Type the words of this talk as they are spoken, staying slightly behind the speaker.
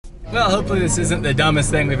Well, hopefully this isn't the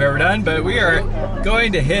dumbest thing we've ever done, but we are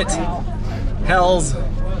going to hit Hell's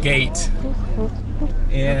Gate.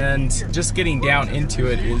 And just getting down into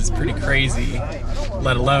it is pretty crazy,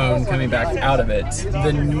 let alone coming back out of it.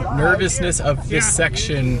 The nervousness of this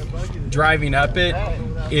section driving up it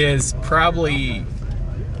is probably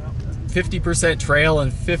 50% trail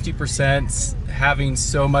and 50% having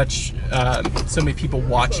so many people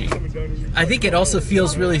watching. I think it also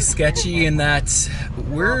feels really sketchy in that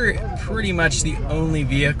we're pretty much the only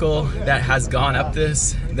vehicle that has gone up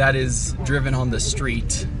this that is driven on the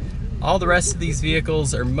street. All the rest of these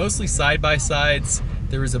vehicles are mostly side-by-sides.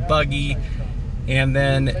 There was a buggy and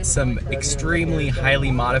then some extremely highly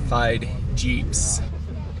modified Jeeps.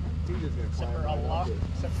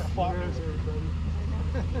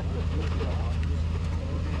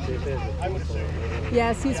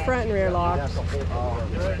 Yes, he's front and rear locked.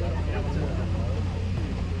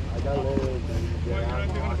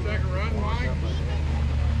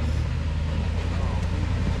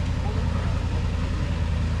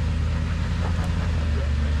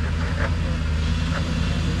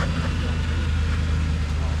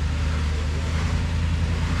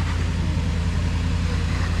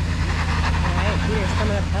 Peter's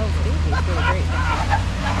coming up Hell's Gate. He's doing a great job.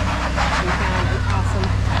 We found an awesome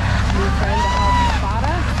new friend to help spot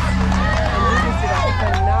us, and he just did a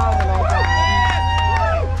phenomenal job.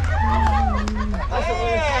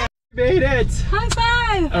 Made it! High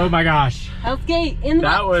five! Oh my gosh. Hell's Gate in the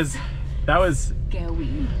box. That was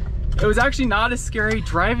Scary. It was actually not as scary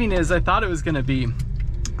driving as I thought it was gonna be.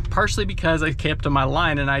 Partially because I kept on my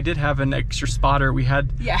line and I did have an extra spotter. We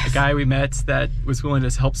had a guy we met that was willing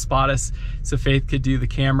to help spot us so Faith could do the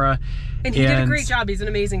camera. And he did a great job. He's an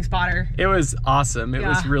amazing spotter. It was awesome. It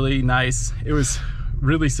was really nice. It was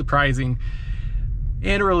really surprising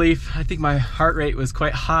and a relief. I think my heart rate was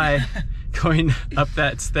quite high going up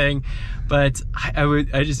that thing, but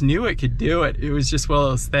I just knew it could do it. It was just one of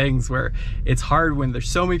those things where it's hard when there's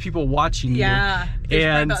so many people watching you. Yeah,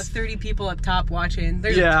 there's about 30 people up top watching.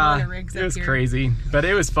 There's a ton of rigs up here. It was crazy, but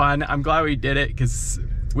it was fun. I'm glad we did it because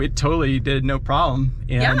we totally did no problem.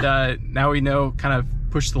 And now we know kind of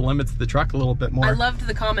push the limits of the truck a little bit more. I loved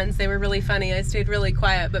the comments. They were really funny. I stayed really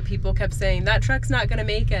quiet, but people kept saying, that truck's not gonna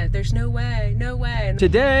make it. There's no way, no way.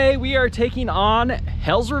 Today we are taking on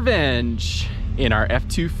Hell's Revenge in our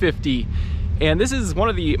F250. And this is one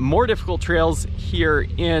of the more difficult trails here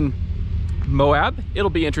in Moab. It'll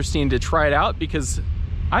be interesting to try it out because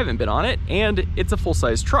I haven't been on it, and it's a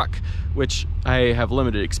full-size truck, which I have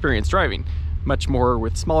limited experience driving, much more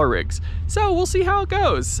with smaller rigs. So we'll see how it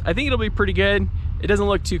goes. I think it'll be pretty good. It doesn't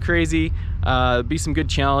look too crazy. Be some good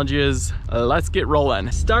challenges. Let's get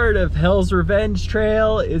rolling. Start of Hell's Revenge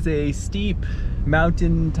Trail is a steep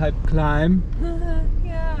mountain type climb.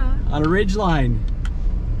 Yeah. On a ridge line.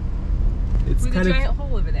 It's with kind a giant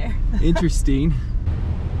hole over there. Interesting.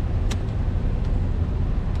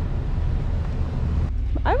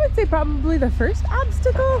 I would say probably the first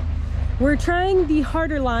obstacle. We're trying the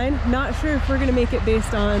harder line. Not sure if we're gonna make it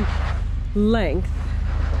based on length.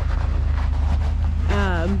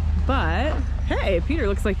 But hey, Peter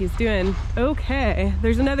looks like he's doing okay.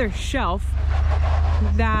 There's another shelf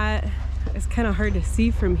that is kind of hard to see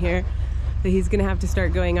from here that he's gonna have to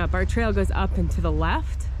start going up. Our trail goes up and to the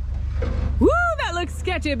left. Woo, that looks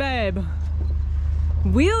sketchy, babe.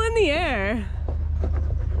 Wheel in the air.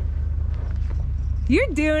 You're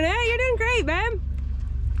doing it. You're doing great, babe.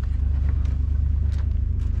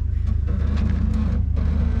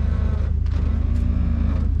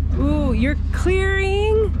 Ooh, you're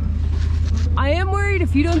clearing. I am worried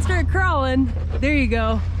if you don't start crawling. There you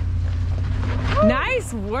go.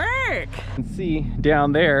 Nice work. You can see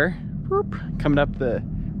down there, coming up the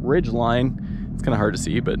ridge line, it's kind of hard to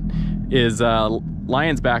see, but is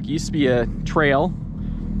Lion's Back. It used to be a trail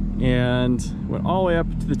and went all the way up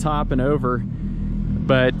to the top and over,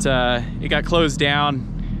 but it got closed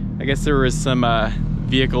down. I guess there was some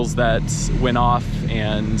vehicles that went off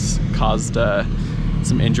and caused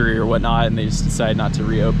some injury or whatnot, and they just decided not to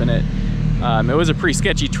reopen it. It was a pretty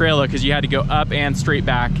sketchy trail though, because you had to go up and straight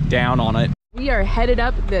back down on it. We are headed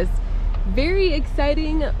up this very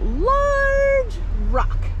exciting large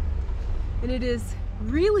rock, and it is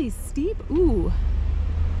really steep. Ooh,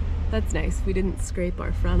 that's nice. We didn't scrape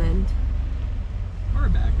our front end Or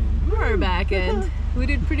back end. or our back end. We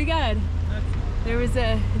did pretty good. There was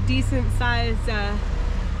a decent sized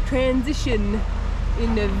transition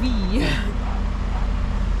in the V,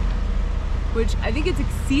 which I think it's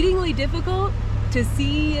exceedingly difficult to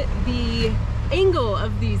see the angle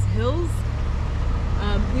of these hills.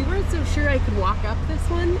 We weren't so sure I could walk up this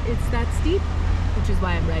one. It's that steep, which is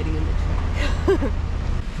why I'm riding in the truck.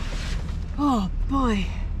 Oh boy.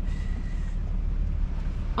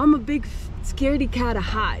 I'm a big scaredy cat of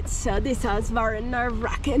heights, so this is very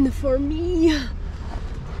nerve-wracking for me.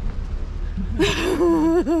 This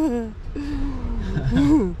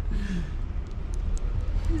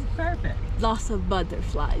is perfect. Lots of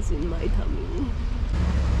butterflies in my tummy.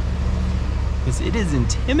 Because it is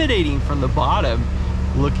intimidating from the bottom,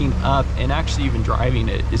 looking up and actually even driving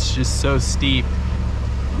it. It's just so steep.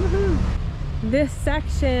 This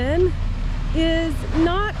section is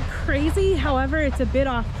not crazy, however it's a bit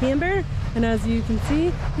off camber, and as you can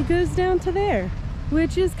see it goes down to there,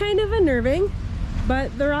 which is kind of unnerving,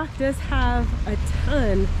 but the rock does have a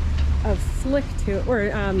ton of slick to it,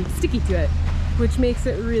 or sticky to it, which makes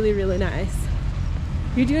it really, really nice.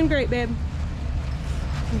 You're doing great, babe.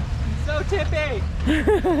 So tippy!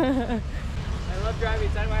 I love driving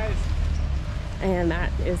sideways. And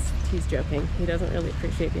that is, he's joking. He doesn't really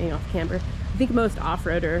appreciate being off camber. I think most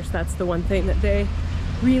off-roaders, that's the one thing that they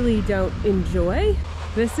really don't enjoy.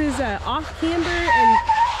 This is off camber, and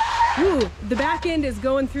ooh, the back end is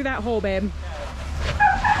going through that hole, babe.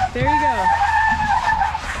 There you go.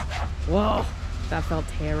 Whoa, that felt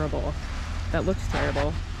terrible. That looked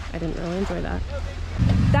terrible. I didn't really enjoy that.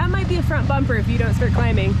 That might be a front bumper if you don't start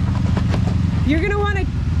climbing. You're gonna wanna,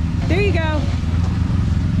 there you go.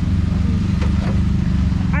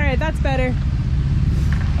 All right, that's better.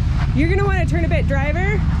 You're gonna wanna turn a bit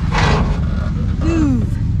driver. Ooh.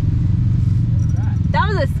 That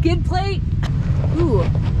was a skid plate. Ooh.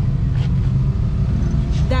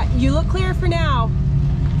 That, you look clear for now.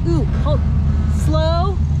 Ooh, hold,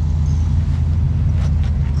 slow.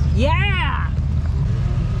 Yeah.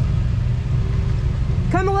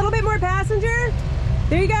 Come a little bit more passenger.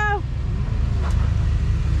 There you go.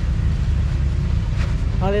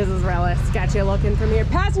 Oh, this is really sketchy looking from here.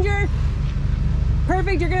 Passenger.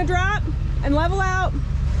 Perfect, you're gonna drop and level out.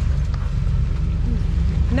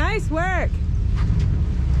 Nice work.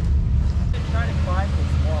 Try to climb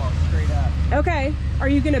this wall straight up. Okay, are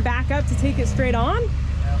you gonna back up to take it straight on?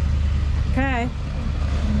 Yep. Okay.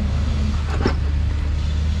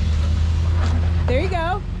 There you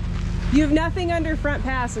go. You have nothing under front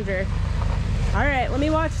passenger. All right, let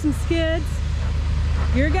me watch some skids.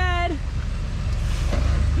 You're good.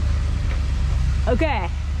 Okay,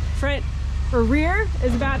 front or rear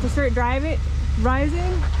is about to start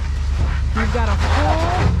rising. You've got a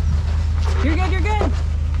hole. You're good, you're good.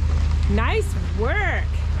 Nice work.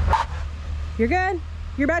 You're good.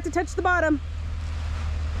 You're about to touch the bottom.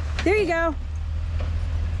 There you go.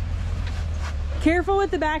 Careful with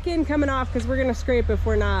the back end coming off because we're gonna scrape if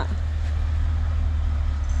we're not.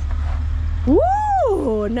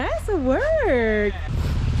 Woo, nice work.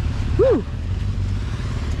 Woo.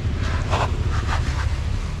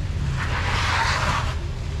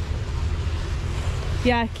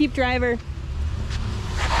 Yeah, keep driver.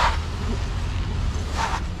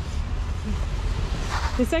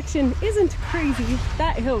 This section isn't crazy.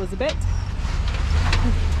 That hill was a bit.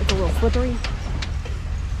 It's a little slippery.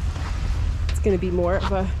 It's gonna be more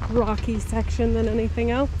of a rocky section than anything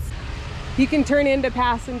else. You can turn into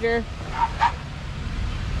passenger.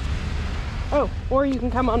 Oh, or you can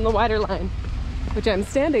come on the wider line, which I'm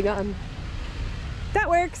standing on. That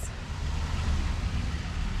works.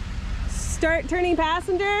 Start turning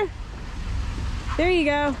passenger. There you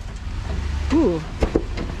go. Ooh.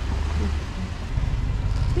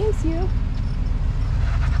 Thanks, you.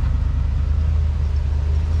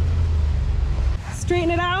 Straighten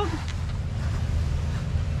it out.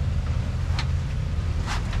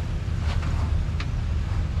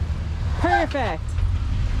 Perfect.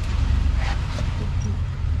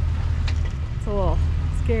 It's a little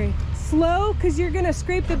scary. Slow, because you're gonna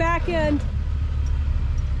scrape the back end.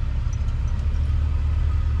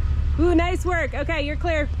 Ooh, nice work. Okay, you're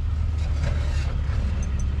clear.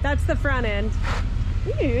 That's the front end.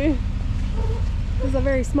 Ooh. This is a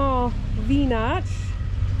very small V-notch.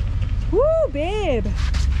 Woo, babe.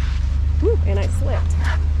 Woo, and I slipped.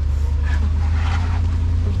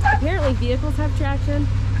 Apparently vehicles have traction,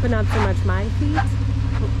 but not so much my feet.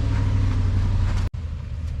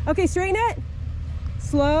 Okay, straighten it.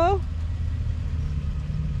 Slow.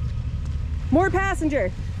 More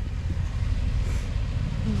passenger.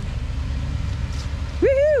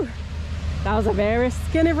 Woohoo! That was a very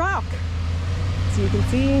skinny rock. So you can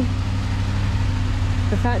see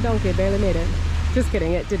the fat donkey barely made it. Just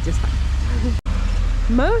kidding, it did just fine.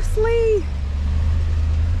 Mostly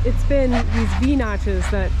it's been these V-notches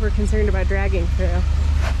that we're concerned about dragging through.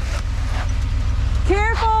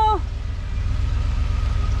 Careful!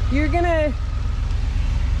 You're gonna...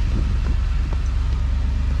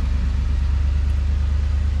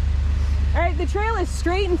 All right, the trail is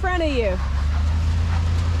straight in front of you.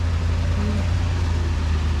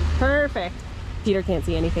 Perfect. Peter can't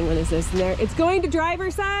see anything when he's in there. It's going to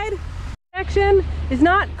driver's side. Section is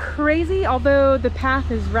not crazy, although the path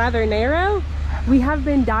is rather narrow. We have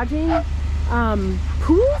been dodging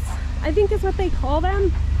pools, I think is what they call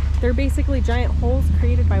them. They're basically giant holes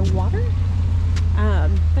created by water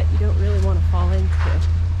that you don't really want to fall into.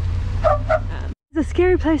 It's a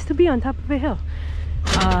scary place to be on top of a hill.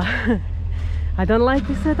 I don't like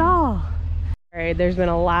this at all. All right, there's been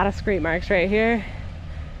a lot of scrape marks right here.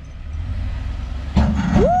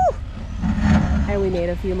 Woo! And we made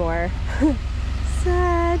a few more.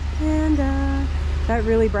 Sad panda. That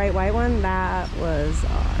really bright white one, that was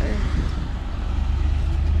our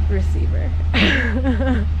receiver.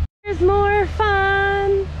 There's more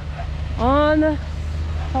fun on the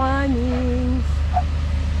climbing.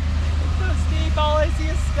 It's so steep, all I see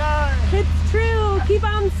is sky. It's true, keep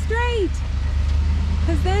on straight,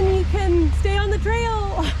 because then you can stay on the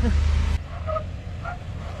trail.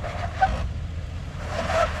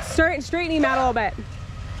 Straighten him out a little bit.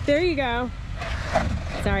 There you go.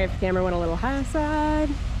 Sorry if the camera went a little high side.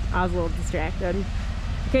 I was a little distracted.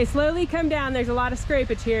 Okay, slowly come down. There's a lot of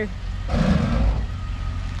scrapage here.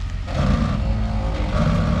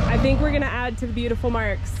 I think we're gonna add to the beautiful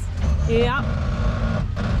marks. Yep.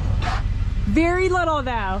 Very little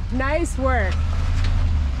though. Nice work.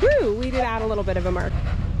 Woo, we did add a little bit of a mark.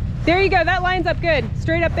 There you go, that lines up good.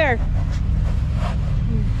 Straight up there.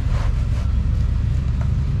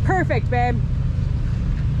 Perfect, babe.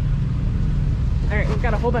 All right, we've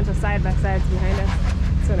got a whole bunch of side-by-sides behind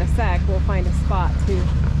us. So in a sec, we'll find a spot to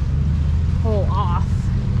pull off.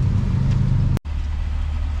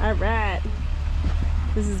 All right.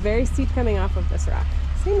 This is very steep coming off of this rock.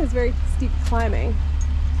 Same as very steep climbing.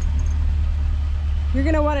 You're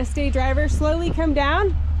gonna wanna stay driver, slowly come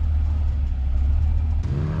down.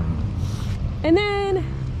 And then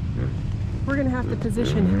we're gonna have to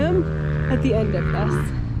position him at the end of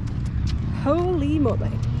this. Holy moly.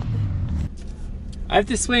 I have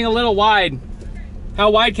to swing a little wide. How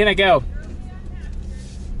wide can I go?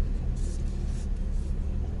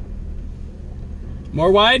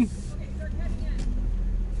 More wide?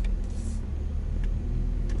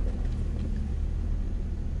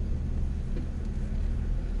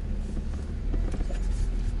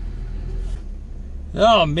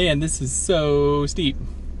 Oh man, this is so steep.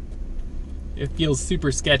 It feels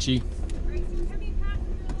super sketchy.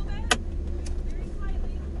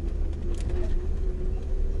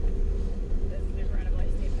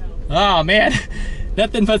 Oh man,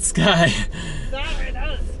 nothing but sky. Sorry, that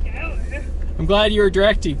was scary. I'm glad you were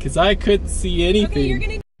directing because I couldn't see anything. Okay, you're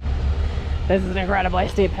gonna... This is an incredibly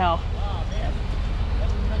steep hill. Oh man,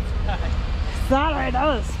 nothing but sky. Sorry, that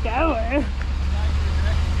was scary.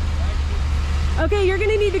 Okay, you're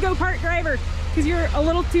gonna need to go part driver because you're a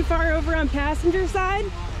little too far over on passenger side.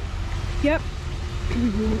 Yep.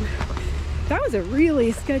 That was a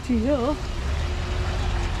really sketchy hill.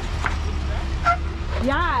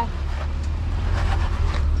 Yeah.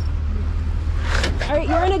 All right,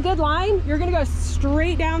 you're in a good line. You're gonna go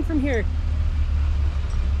straight down from here.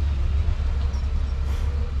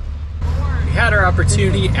 We had our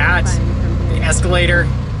opportunity at the Escalator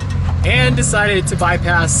and decided to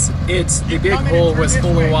bypass it. The big hole was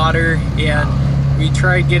full of water and we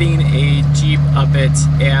tried getting a Jeep up it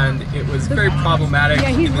and it was very problematic. Yeah,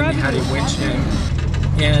 he's and then we had rubbing a winch in.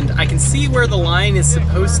 And I can see where the line is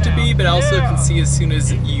supposed to be, but I also can see as soon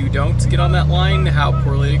as you don't get on that line how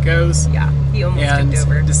poorly it goes. Yeah, he almost tipped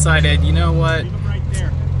over. And decided, you know what,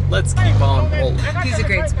 let's keep on rolling. He's a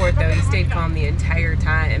great sport though. He stayed calm the entire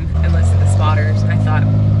time and listened to the spotters. I thought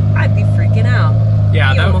I'd be freaking out.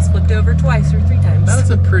 Yeah, he almost flipped over twice or 3 times. That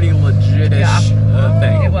was a pretty legit-ish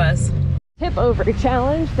thing. It was. Tip over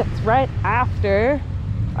challenge. That's right after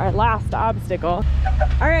our last obstacle.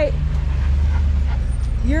 All right.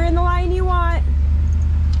 You're in the line you want.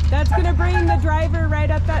 That's gonna bring the driver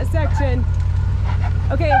right up that section.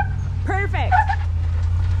 Okay, perfect.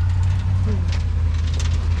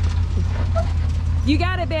 You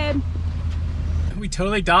got it, babe. We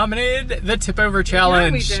totally dominated the tip over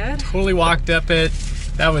challenge. Yeah, we did. Totally walked up it.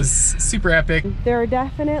 That was super epic. There are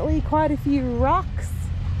definitely quite a few rocks,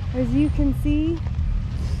 as you can see.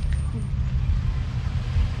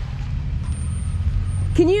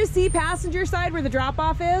 Can you see passenger side where the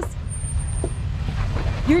drop-off is?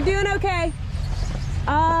 You're doing okay.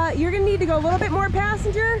 You're gonna need to go a little bit more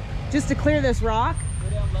passenger just to clear this rock. Go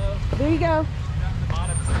down low. There you go.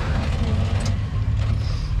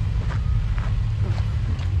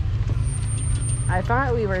 I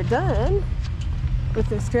thought we were done with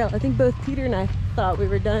this trail. I think both Peter and I thought we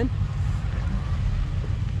were done.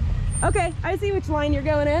 Okay, I see which line you're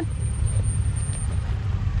going in.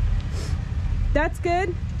 That's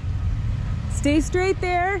good. Stay straight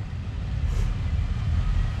there.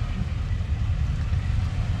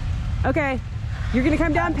 Okay, you're gonna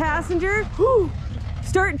come down passenger. Whew.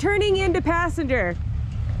 Start turning into passenger.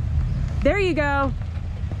 There you go.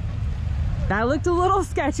 That looked a little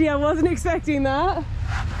sketchy. I wasn't expecting that.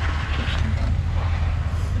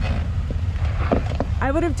 I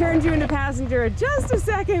would have turned you into passenger just a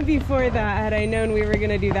second before that had I known we were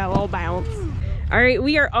gonna do that little bounce. All right,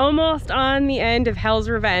 we are almost on the end of Hell's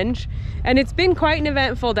Revenge, and it's been quite an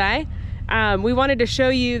eventful day. We wanted to show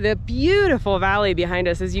you the beautiful valley behind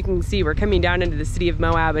us. As you can see, we're coming down into the city of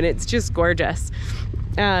Moab, and it's just gorgeous.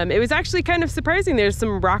 It was actually kind of surprising. There's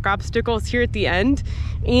some rock obstacles here at the end,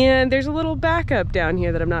 and there's a little backup down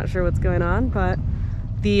here that I'm not sure what's going on, but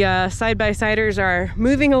the side-by-siders are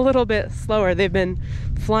moving a little bit slower. They've been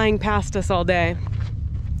flying past us all day.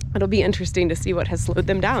 It'll be interesting to see what has slowed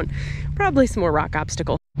them down. Probably some more rock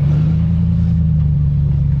obstacles.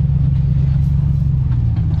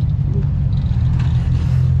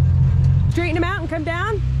 Straighten them out and come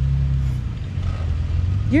down.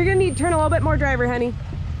 You're gonna need to turn a little bit more driver, honey.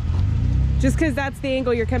 Just because that's the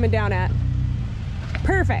angle you're coming down at.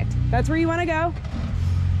 Perfect, that's where you wanna go.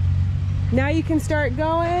 Now you can start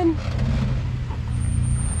going.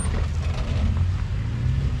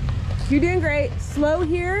 You're doing great. Slow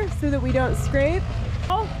here so that we don't scrape.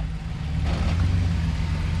 Oh.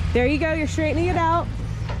 There you go, you're straightening it out.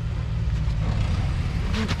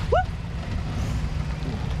 Whoop.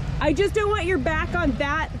 I just don't want your back on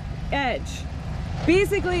that edge.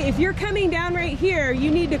 Basically, if you're coming down right here,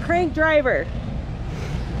 you need to crank driver.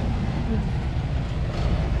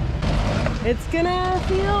 It's gonna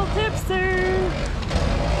feel tipster.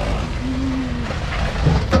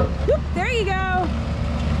 Whoop, there you go.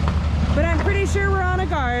 But I'm pretty sure we're on a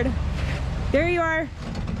guard. There you are.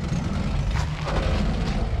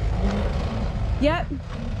 Yep.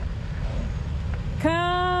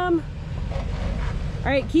 Come.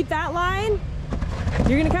 All right, keep that line.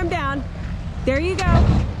 You're gonna come down. There you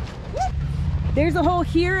go. There's a hole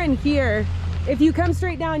here and here. If you come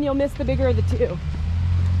straight down, you'll miss the bigger of the two.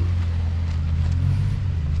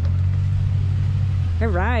 All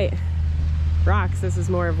right. Rocks, this is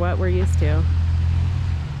more of what we're used to.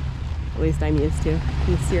 At least I'm used to in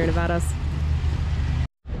the Sierra Nevadas.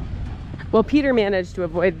 Well, Peter managed to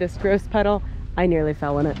avoid this gross puddle. I nearly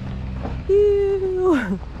fell in it.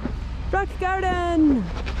 Ew. Rock garden.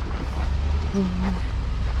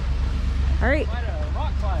 All right. Quite a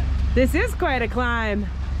rock climb. This is quite a climb.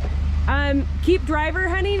 Keep driver,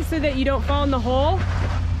 honey, so that you don't fall in the hole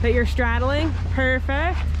that you're straddling.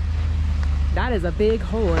 Perfect. That is a big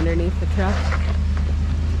hole underneath the truck.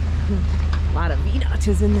 A lot of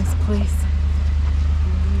V-notches in this place.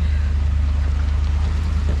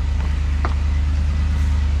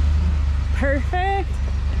 Perfect.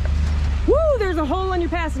 Woo, there's a hole on your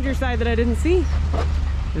passenger side that I didn't see.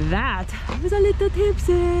 That was a little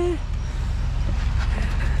tipsy.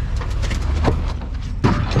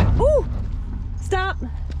 Ooh, stop.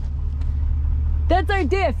 That's our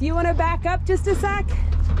diff. You want to back up just a sec?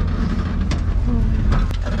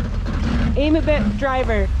 Aim a bit,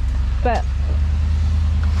 driver, but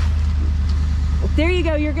there you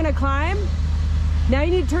go. You're gonna climb. Now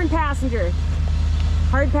you need to turn passenger.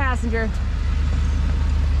 Hard passenger.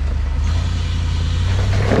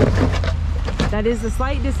 That is the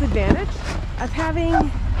slight disadvantage of having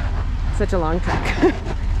such a long truck.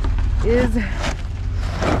 Is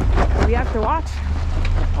we have to watch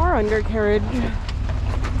our undercarriage.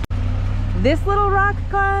 This little rock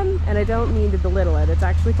climb, and I don't mean to belittle it, it's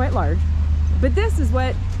actually quite large, but this is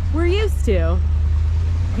what we're used to.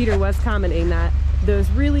 Peter was commenting that those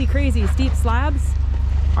really crazy steep slabs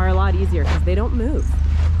are a lot easier because they don't move.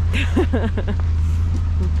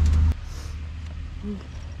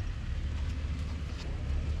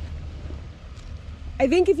 I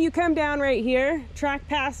think if you come down right here, track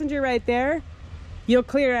passenger right there, you'll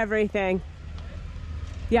clear everything.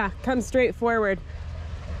 Yeah, come straight forward.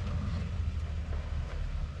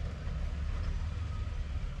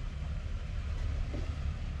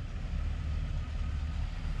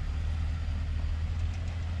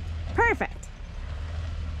 Perfect.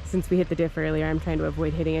 Since we hit the diff earlier, I'm trying to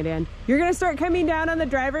avoid hitting it in. You're gonna start coming down on the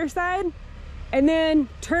driver's side and then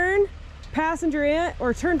turn passenger in,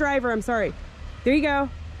 or turn driver, I'm sorry. There you go,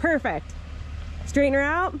 perfect. Straighten her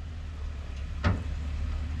out.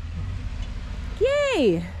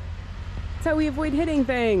 Yay! That's how we avoid hitting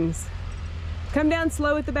things. Come down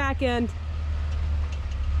slow at the back end.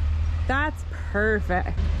 That's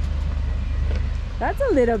perfect. That's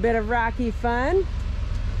a little bit of rocky fun.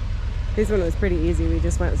 This one was pretty easy. We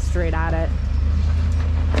just went straight at it.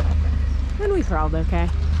 And we crawled okay.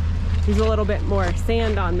 There's a little bit more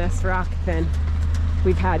sand on this rock than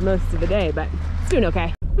we've had most of the day, but it's doing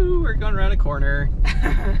okay. Ooh, we're going around a corner.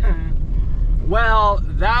 Well,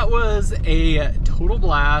 that was a total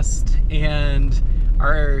blast, and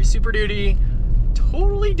our Super Duty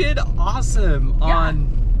totally did awesome on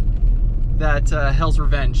that Hell's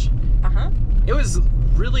Revenge. It was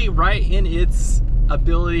really right in its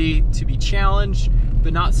ability to be challenged,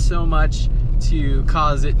 but not so much to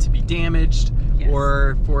cause it to be damaged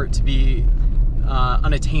or for it to be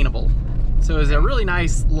unattainable. So it was a really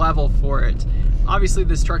nice level for it. Obviously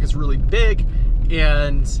this truck is really big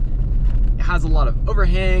and it has a lot of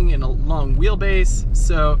overhang and a long wheelbase,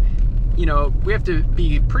 so you know, we have to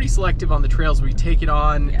be pretty selective on the trails we take it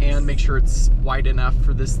on and make sure it's wide enough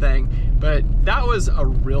for this thing. But that was a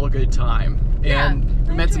real good time. And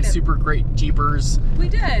we met some super great Jeepers. We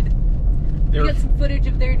did. We got some footage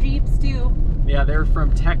of their Jeeps too. Yeah, they're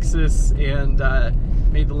from Texas and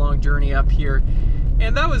made the long journey up here.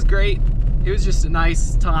 And that was great. It was just a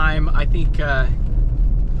nice time. I think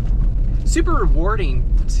super rewarding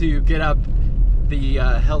to get up the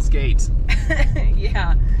Hell's Gate.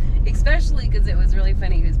 Yeah. Especially because it was really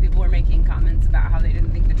funny because people were making comments about how they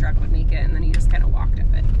didn't think the truck would make it, and then he just kind of walked up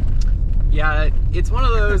it. Yeah, it's one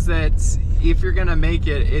of those that if you're gonna make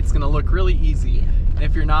it, it's gonna look really easy. And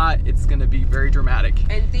if you're not, it's gonna be very dramatic.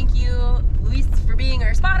 And thank you, Luis, for being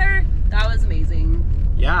our spotter. That was amazing.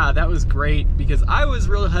 Yeah, that was great because I was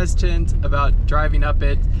real hesitant about driving up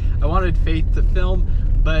it. I wanted Faith to film,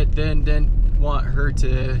 but then didn't want her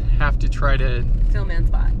to have to try to film and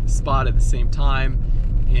spot at the same time.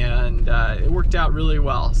 And it worked out really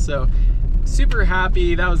well. So super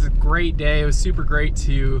happy. That was a great day. It was super great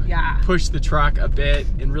to push the truck a bit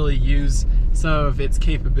and really use some of its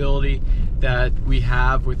capability that we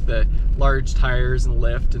have with the large tires and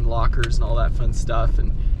lift and lockers and all that fun stuff.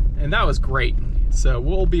 And that was great. So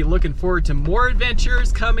we'll be looking forward to more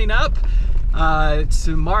adventures coming up.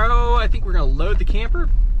 Tomorrow, I think we're gonna load the camper.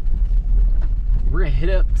 We're gonna hit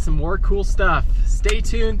up some more cool stuff. Stay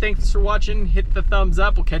tuned. Thanks for watching. Hit the thumbs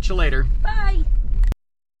up. We'll catch you later. Bye.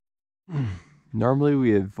 Normally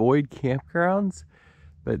we avoid campgrounds,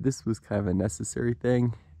 but this was kind of a necessary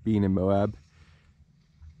thing, being in Moab.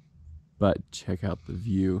 But check out the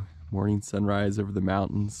view. Morning sunrise over the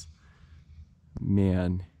mountains.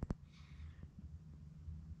 Man,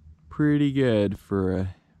 pretty good for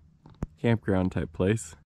a campground type place.